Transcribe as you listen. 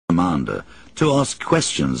commander to ask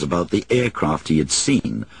questions about the aircraft he had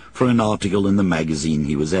seen for an article in the magazine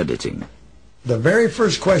he was editing. The very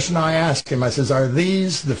first question I asked him, I says, "Are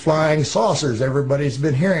these the flying saucers everybody's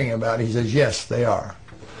been hearing about?" He says, "Yes, they are."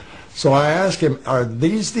 So I asked him, "Are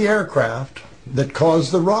these the aircraft that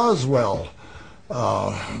caused the Roswell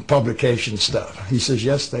publication stuff?" He says,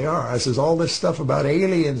 "Yes, they are." I says, "All this stuff about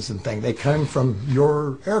aliens and things, they come from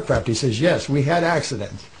your aircraft?" He says, "Yes, we had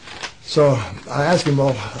accidents." So I asked him,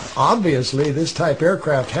 "Well, obviously this type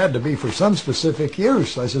aircraft had to be for some specific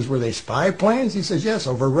use." I says, "Were they spy planes?" He says, "Yes."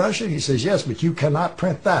 "Over Russia?" He says, "Yes, but you cannot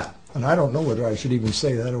print that." And I don't know whether I should even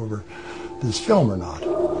say that over this film or not.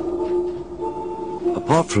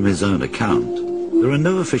 Apart from his own account, there are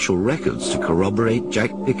no official records to corroborate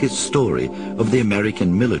Jack Pickett's story of the American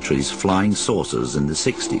military's flying saucers in the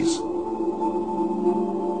 60s.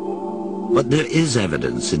 But there is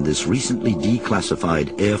evidence in this recently declassified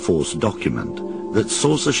Air Force document that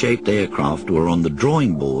saucer-shaped aircraft were on the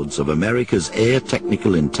drawing boards of America's Air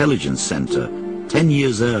Technical Intelligence Center 10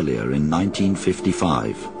 years earlier in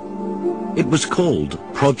 1955. It was called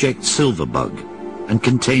Project Silverbug and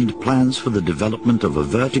contained plans for the development of a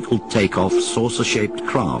vertical takeoff saucer-shaped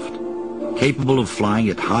craft capable of flying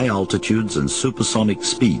at high altitudes and supersonic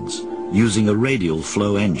speeds using a radial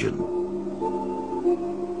flow engine.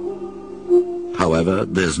 However,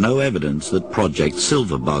 there's no evidence that Project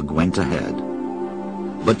Silverbug went ahead.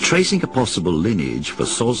 But tracing a possible lineage for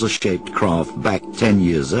saucer-shaped craft back 10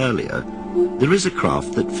 years earlier, there is a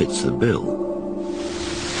craft that fits the bill.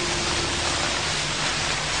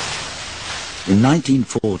 In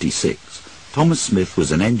 1946, Thomas Smith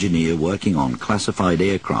was an engineer working on classified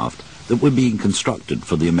aircraft that were being constructed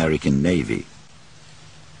for the American Navy.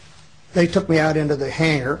 They took me out into the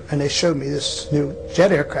hangar and they showed me this new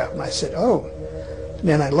jet aircraft, and I said, "Oh." And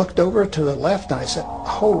then I looked over to the left and I said,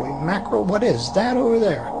 "Holy mackerel, what is that over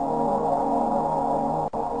there?"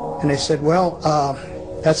 And they said, "Well,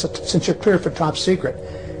 since you're clear for top secret,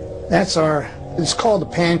 it's called the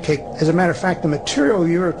Pancake. As a matter of fact, the material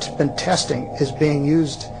you've been testing is being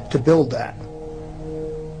used to build that."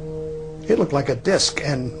 It looked like a disc,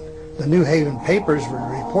 and the New Haven papers would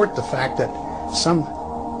report the fact that some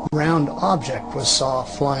round object was saw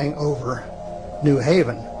flying over New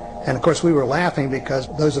Haven. And of course we were laughing because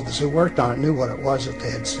those of us who worked on it knew what it was that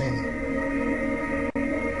they had seen.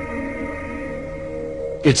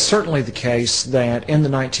 It's certainly the case that in the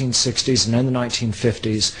 1960s and in the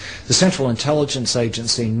 1950s, the Central Intelligence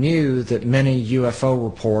Agency knew that many UFO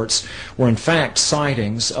reports were in fact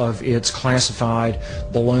sightings of its classified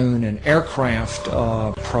balloon and aircraft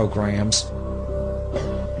programs,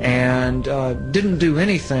 and didn't do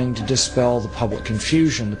anything to dispel the public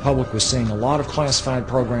confusion. The public was seeing a lot of classified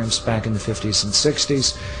programs back in the 50s and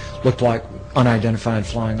 60s, looked like unidentified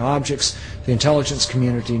flying objects. The intelligence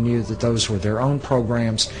community knew that those were their own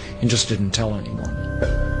programs and just didn't tell anyone.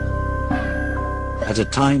 At a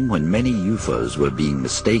time when many UFOs were being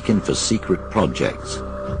mistaken for secret projects,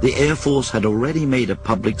 the Air Force had already made a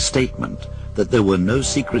public statement that there were no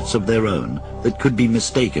secrets of their own that could be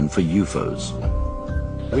mistaken for UFOs.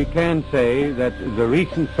 We can say that the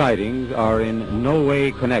recent sightings are in no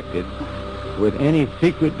way connected with any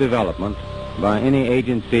secret development by any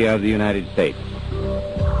agency of the United States.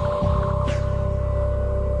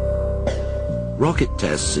 Rocket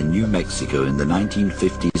tests in New Mexico in the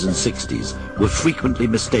 1950s and 60s were frequently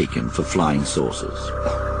mistaken for flying saucers.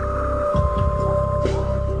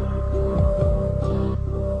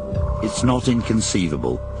 It's not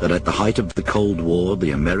inconceivable that at the height of the Cold War,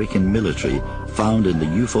 the American military found in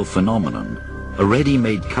the UFO phenomenon a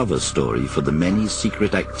ready-made cover story for the many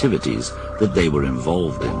secret activities that they were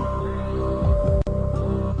involved in.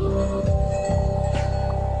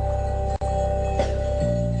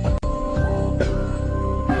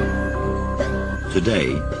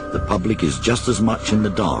 Today, the public is just as much in the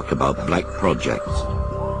dark about black projects.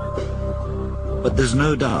 But there's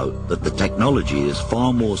no doubt that the technology is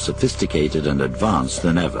far more sophisticated and advanced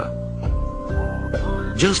than ever.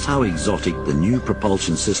 Just how exotic the new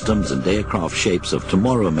propulsion systems and aircraft shapes of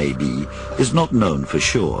tomorrow may be is not known for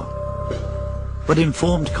sure. But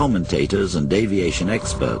informed commentators and aviation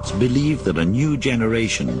experts believe that a new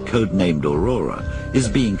generation, codenamed Aurora, is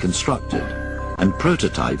being constructed, and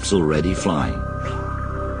prototypes already flying.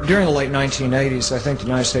 During the late 1980s, I think the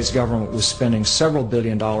United States government was spending several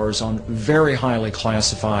 $billion on very highly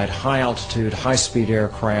classified, high-altitude, high-speed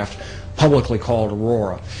aircraft, publicly called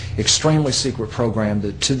Aurora. Extremely secret program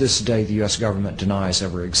that to this day the U.S. government denies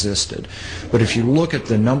ever existed. But if you look at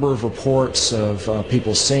the number of reports of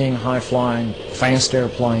people seeing high-flying, fast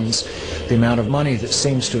airplanes, the amount of money that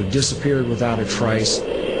seems to have disappeared without a trace,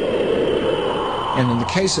 And in the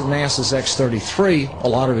case of NASA's X-33, a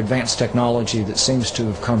lot of advanced technology that seems to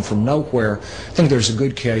have come from nowhere, I think there's a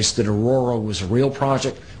good case that Aurora was a real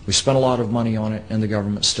project. We spent a lot of money on it, and the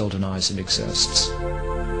government still denies it exists.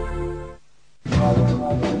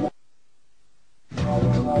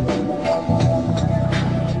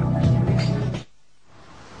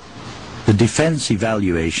 The Defense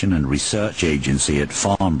Evaluation and Research Agency at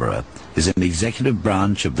Farnborough is an executive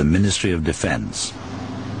branch of the Ministry of Defense.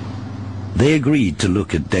 They agreed to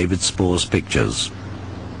look at David Spore's pictures.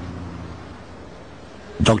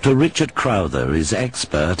 Dr. Richard Crowther is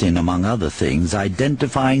expert in, among other things,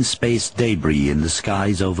 identifying space debris in the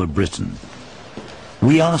skies over Britain.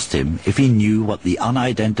 We asked him if he knew what the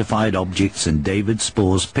unidentified objects in David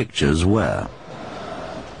Spore's pictures were.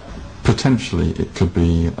 Potentially it could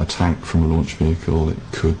be a tank from a launch vehicle, it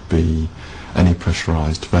could be any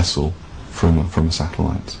pressurized vessel from a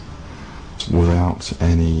satellite. Without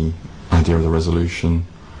any idea of the resolution,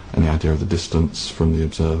 any idea of the distance from the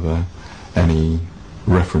observer, any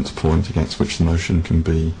reference point against which the motion can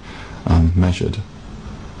be measured,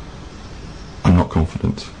 I'm not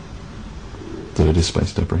confident that it is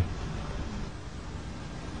space debris.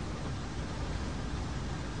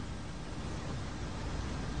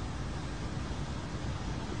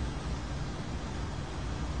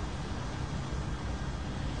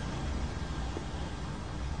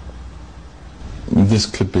 This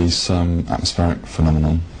could be some atmospheric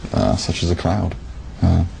phenomenon, such as a cloud,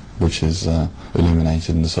 which is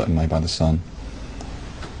illuminated in a certain way by the sun.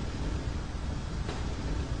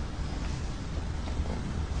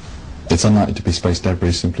 It's unlikely to be space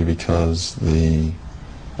debris simply because the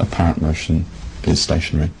apparent motion is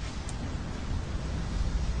stationary.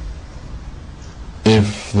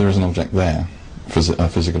 If there is an object there, a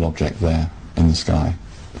physical object there in the sky,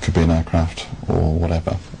 it could be an aircraft or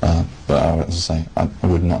whatever, but as I say, I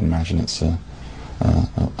would not imagine it's a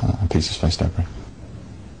piece of space debris.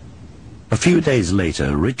 A few days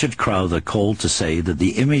later, Richard Crowther called to say that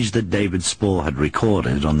the image that David Spore had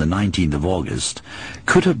recorded on the 19th of August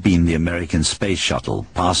could have been the American space shuttle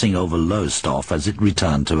passing over Lowestoft as it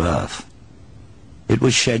returned to Earth. It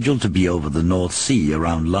was scheduled to be over the North Sea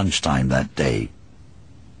around lunchtime that day.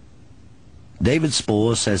 David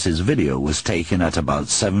Spore says his video was taken at about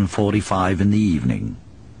 7:45 in the evening.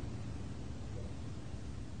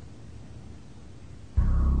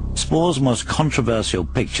 Spore's most controversial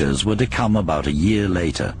pictures were to come about a year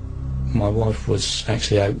later. My wife was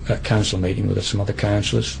actually out at council meeting with some other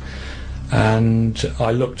councillors, and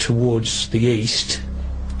I looked towards the east,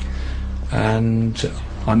 and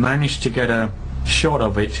I managed to get a shot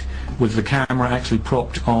of it with the camera actually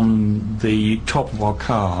propped on the top of our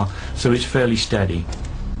car, so it's fairly steady.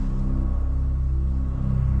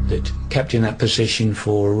 It kept in that position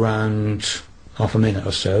for around half a minute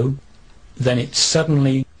or so. Then it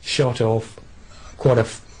suddenly shot off quite a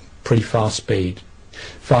pretty fast speed,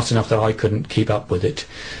 fast enough that I couldn't keep up with it.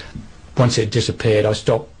 Once it disappeared, I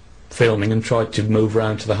stopped filming and tried to move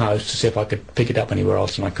around to the house to see if I could pick it up anywhere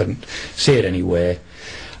else, and I couldn't see it anywhere.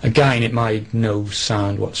 Again, it made no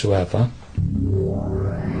sound whatsoever.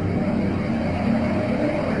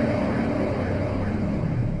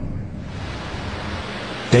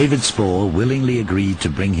 David Spore willingly agreed to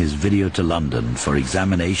bring his video to London for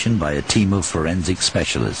examination by a team of forensic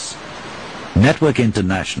specialists. Network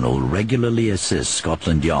International regularly assists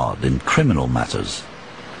Scotland Yard in criminal matters.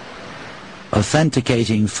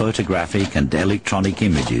 Authenticating photographic and electronic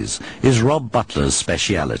images is Rob Butler's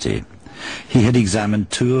speciality. He had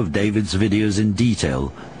examined 2 of David's videos in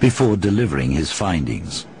detail before delivering his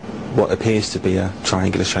findings. What appears to be a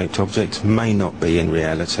triangular-shaped object may not be in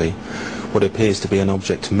reality. What appears to be an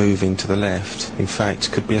object moving to the left, in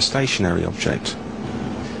fact, could be a stationary object.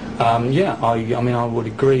 Yeah, I mean, I would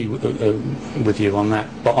agree with you on that.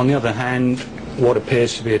 But on the other hand, what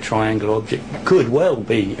appears to be a triangular object could well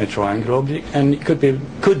be a triangular object, and it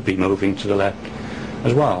could be moving to the left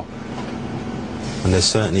as well. And there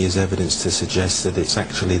certainly is evidence to suggest that it's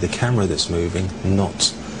actually the camera that's moving,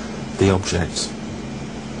 not the object.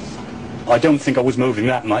 I don't think I was moving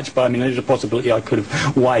that much, but I mean, there's a possibility I could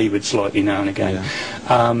have wavered slightly now and again.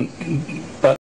 Yeah. But